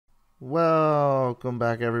Welcome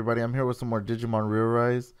back, everybody. I'm here with some more Digimon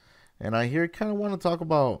ReArise, and I here kind of want to talk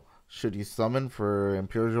about should you summon for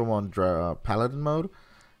Imperialdramon Paladin mode,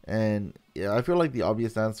 and yeah, I feel like the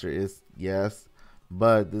obvious answer is yes,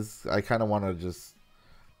 but this I kind of want to just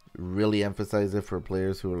really emphasize it for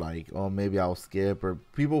players who are like, oh, maybe I'll skip, or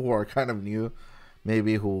people who are kind of new,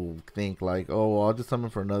 maybe who think like, oh, well, I'll just summon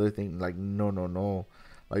for another thing. Like, no, no, no.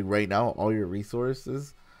 Like right now, all your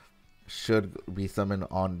resources should be summoned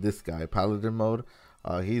on this guy, Paladin mode.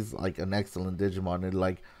 He's like an excellent Digimon. It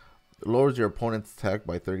like lowers your opponent's tech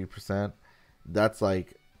by 30%. That's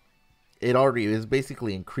like it already is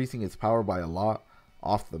basically increasing its power by a lot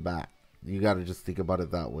off the bat. You got to just think about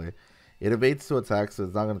it that way. It evades to attack, so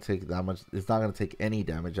it's not gonna take that much. It's not gonna take any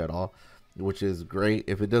damage at all, which is great.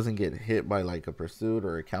 If it doesn't get hit by like a pursuit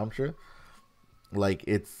or a counter, like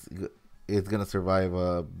it's gonna survive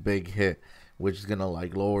a big hit, which is gonna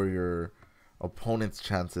like lower your opponent's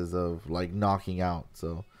chances of like knocking out.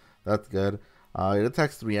 So that's good. It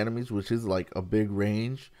attacks three enemies, which is like a big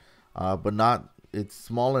range, but not. It's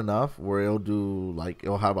small enough where it'll do like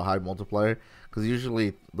it'll have a high multiplier. Because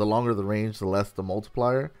usually the longer the range, the less the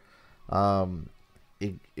multiplier. Um,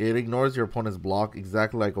 it ignores your opponent's block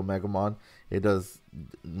exactly like Omegamon. It does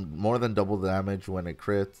more than double the damage when it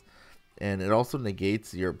crits, and it also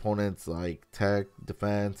negates your opponent's like tech,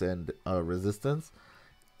 defense, and resistance.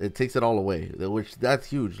 It takes it all away, which that's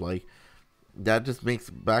huge. Like that just makes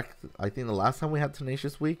back. I think the last time we had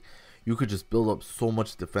Tenacious Week, you could just build up so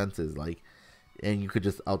much defenses, like, and you could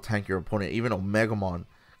just out tank your opponent. Even Omegamon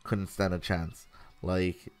couldn't stand a chance.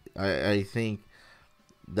 Like I think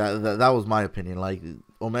that was my opinion. Like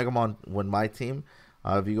Omegamon, when my team,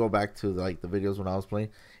 if you go back to like the videos when I was playing,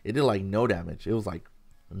 it did like no damage. It was like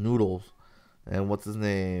noodles, and what's his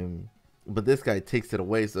name? But this guy takes it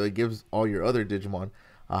away, so it gives all your other Digimon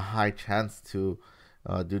a high chance to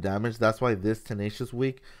do damage. That's why this Tenacious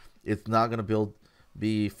Week, it's not gonna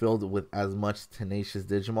be filled with as much Tenacious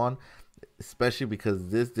Digimon, especially because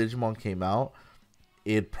this Digimon came out.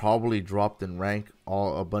 It probably dropped in rank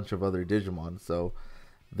a bunch of other Digimon. So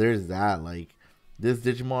there's that. Like this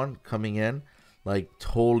Digimon coming in, like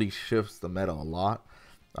totally shifts the meta a lot.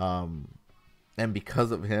 And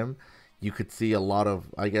because of him, you could see a lot of,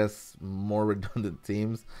 I guess, more redundant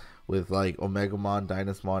teams with like Omegamon,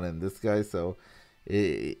 Dynasmon, and this guy. So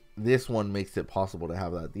this one makes it possible to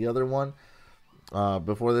have that. The other one,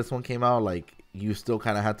 before this one came out, like you still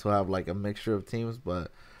kind of had to have like a mixture of teams,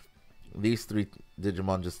 but these three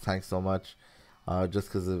Digimon just tank so much, just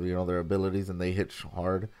because of their abilities, and they hit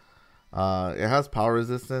hard. It has power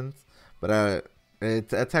resistance, but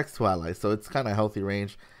it attacks two allies, so it's kind of healthy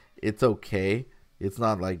range. It's okay. It's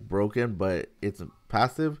not like broken, but it's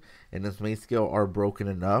passive and its main skill are broken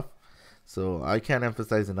enough. So I can't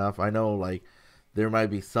emphasize enough. I know like there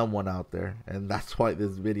might be someone out there, and that's why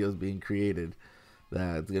this video is being created,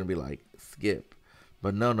 that it's gonna be like skip.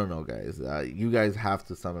 But no, no, no, guys. You guys have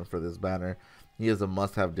to summon for this banner. He is a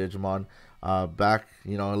must-have Digimon. Back,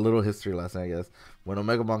 a little history lesson, I guess. When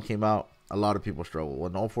Omegamon came out, a lot of people struggled.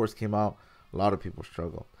 When All Force came out, a lot of people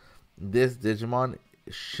struggled. This Digimon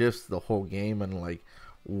shifts the whole game and like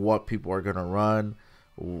what people are gonna run.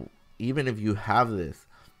 Even if you have this,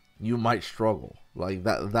 you might struggle. Like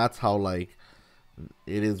that. That's how like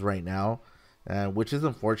it is right now, which is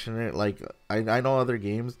unfortunate. Like I know other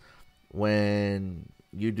games, when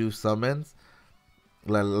you do summons,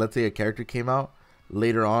 let's say a character came out,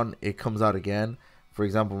 later on it comes out again. For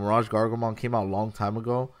example, Mirage Gargomon came out a long time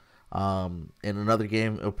ago. In another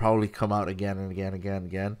game, it'll probably come out again and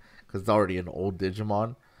again, because it's already an old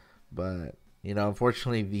Digimon. But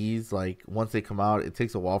unfortunately, these like once they come out, it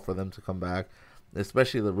takes a while for them to come back,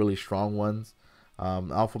 especially the really strong ones.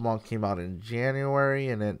 Alphamon came out in January,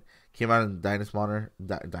 and it came out in Dynasmon,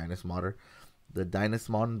 the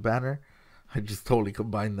Dynasmon banner. I just totally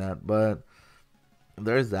combined that, but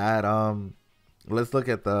there's that. Let's look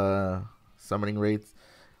at the summoning rates.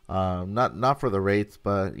 Not for the rates,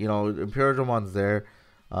 but Imperialdramon's there.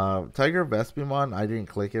 Tigervespamon, I didn't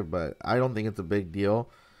click it, but I don't think it's a big deal.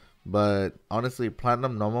 But honestly,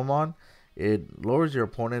 Platinum Nomomon, it lowers your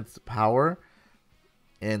opponent's power,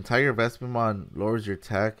 and Tigervespamon lowers your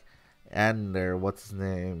tech and their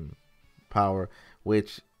power,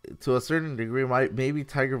 which to a certain degree maybe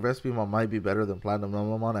Tigervespamon might be better than Platinum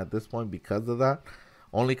Nomomon at this point because of that.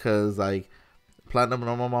 Only because like Platinum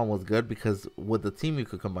Nomomon was good because with the team you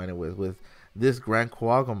could combine it with this Grand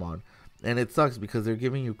Koagumon. And it sucks because they're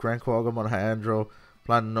giving you Grand Koagumon, Hyandro,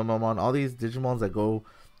 Platinum Nomomon, all these Digimons that go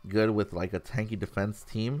good with like a tanky defense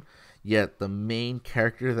team, yet the main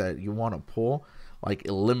character that you want to pull like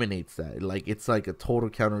eliminates that. Like it's like a total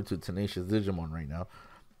counter to Tenacious Digimon right now.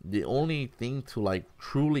 The only thing to like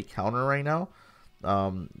truly counter right now,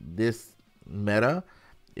 this meta,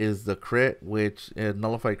 is the crit, which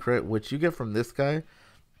nullified crit, which you get from this guy.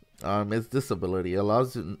 It's this ability. It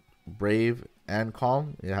allows Brave and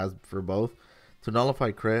Calm. It has for both to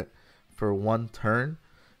nullify crit for 1 turn,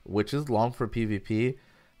 which is long for PvP.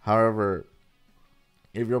 However,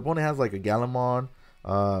 if your opponent has like a Gallimon,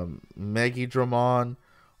 Megidramon,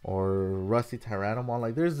 or Rusty Tyrannomon,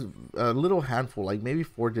 like there's a little handful, like maybe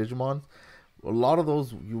 4 Digimons. A lot of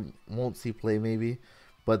those you won't see play maybe,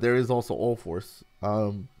 but there is also Allforce.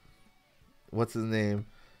 What's his name?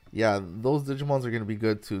 Yeah, those Digimons are going to be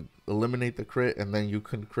good to eliminate the crit, and then you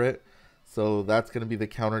can crit. So that's going to be the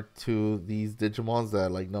counter to these Digimons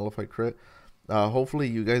that like nullify crit. Hopefully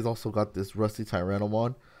you guys also got this Rusty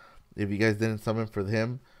Tyrannomon. If you guys didn't summon for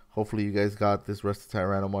him, hopefully you guys got this Rusty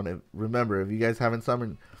Tyrannomon. Remember, if you guys haven't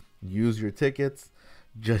summoned, use your tickets.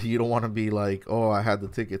 Just, you don't want to be like, oh, I had the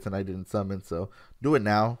tickets and I didn't summon. So do it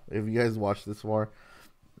now if you guys watch this far.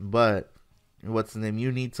 But what's the name?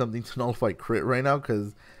 You need something to nullify crit right now,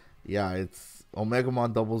 because yeah, it's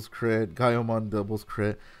Omegamon doubles crit, Gaiomon doubles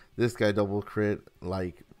crit, this guy double crit.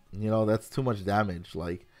 Like, you know, that's too much damage.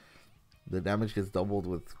 Like, the damage gets doubled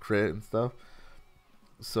with crit and stuff.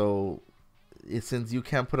 So since you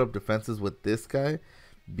can't put up defenses with this guy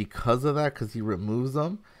because of that, because he removes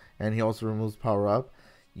them and he also removes power up,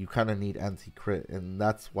 you kind of need anti-crit, and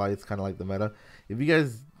that's why it's kind of like the meta. If you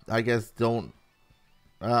guys, I guess, don't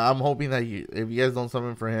I'm hoping that if you guys don't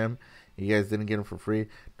summon for him, you guys didn't get him for free,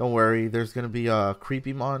 don't worry. There's going to be a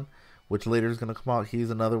Creepymon, which later is going to come out.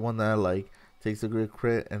 He's another one that like takes a good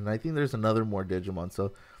crit, and I think there's another more Digimon,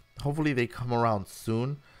 so hopefully they come around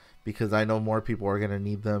soon, because I know more people are going to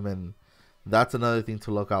need them, and that's another thing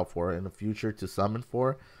to look out for in the future to summon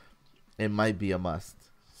for. It might be a must.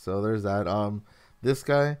 So there's that. This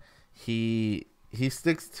guy, he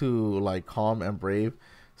sticks to like Calm and Brave.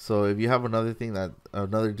 So if you have another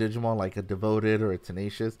Digimon like a Devoted or a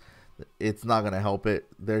Tenacious, it's not gonna help it.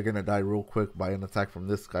 They're gonna die real quick by an attack from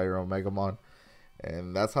this guy or Omegamon,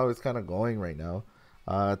 and that's how it's kind of going right now.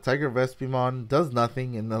 Tigervespamon does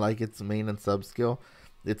nothing in like its main and sub skill.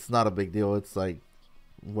 It's not a big deal. It's like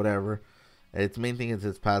whatever. Its main thing is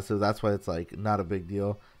its passive. That's why it's like not a big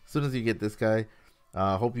deal. As soon as you get this guy,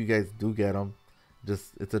 hope you guys do get him.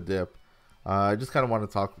 Just it's a dip. I just kind of want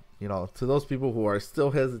to talk, you know, to those people who are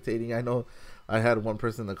still hesitating. I know I had one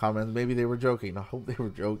person in the comments, maybe they were joking. I hope they were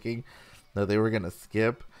joking that they were gonna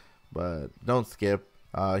skip, but don't skip.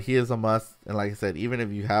 He is a must, and like I said, even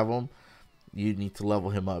if you have him, you need to level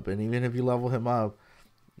him up. And even if you level him up,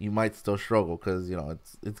 you might still struggle, because you know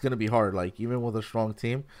it's gonna be hard. Like even with a strong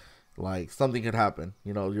team, like something could happen.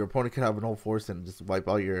 You know, your opponent could have an whole force and just wipe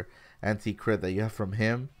out your anti crit that you have from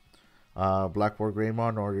him, Black War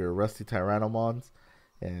Greymon or your Rusty Tyrannomons,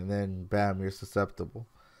 and then bam, you're susceptible.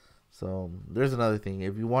 So there's another thing.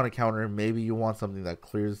 If you want to counter, maybe you want something that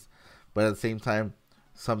clears, but at the same time,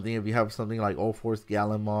 something if you have something like All Force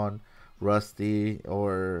Gallimon, Rusty,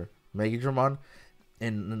 or Megidramon,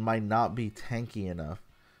 and it might not be tanky enough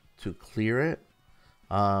to clear it.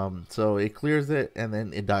 So it clears it and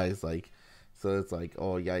then it dies. Like, so it's like,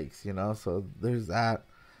 oh yikes, you know. So there's that.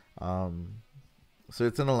 So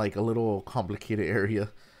it's in a like a little complicated area.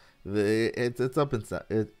 It's up and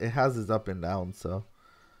it has its up and down. So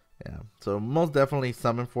yeah, so most definitely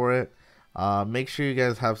summon for it. Make sure you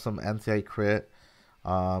guys have some anti-crit.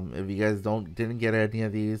 If you guys didn't get any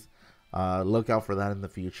of these, look out for that in the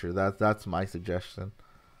future. That's my suggestion.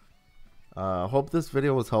 Hope this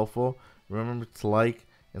video was helpful. Remember to like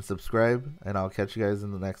and subscribe, and I'll catch you guys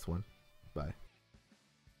in the next one. Bye.